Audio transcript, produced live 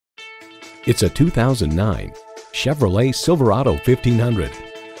It's a 2009 Chevrolet Silverado 1500.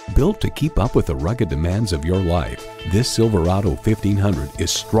 Built to keep up with the rugged demands of your life, this Silverado 1500 is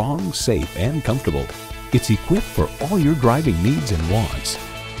strong, safe, and comfortable. It's equipped for all your driving needs and wants.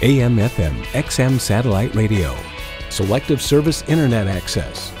 AM/FM, XM satellite radio, selective service internet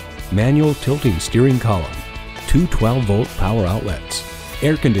access, manual tilting steering column, two 12-volt power outlets,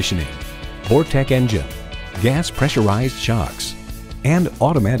 air conditioning, Vortec engine, gas pressurized shocks, and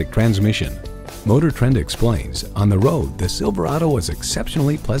automatic transmission. Motor Trend explains, on the road, the Silverado was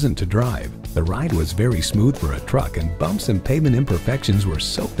exceptionally pleasant to drive. The ride was very smooth for a truck, and bumps and pavement imperfections were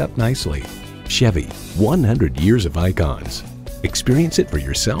soaked up nicely. Chevy, 100 years of icons. Experience it for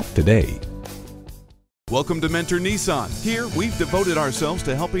yourself today. Welcome to Mentor Nissan. Here, we've devoted ourselves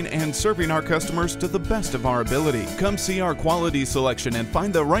to helping and serving our customers to the best of our ability. Come see our quality selection and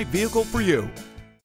find the right vehicle for you.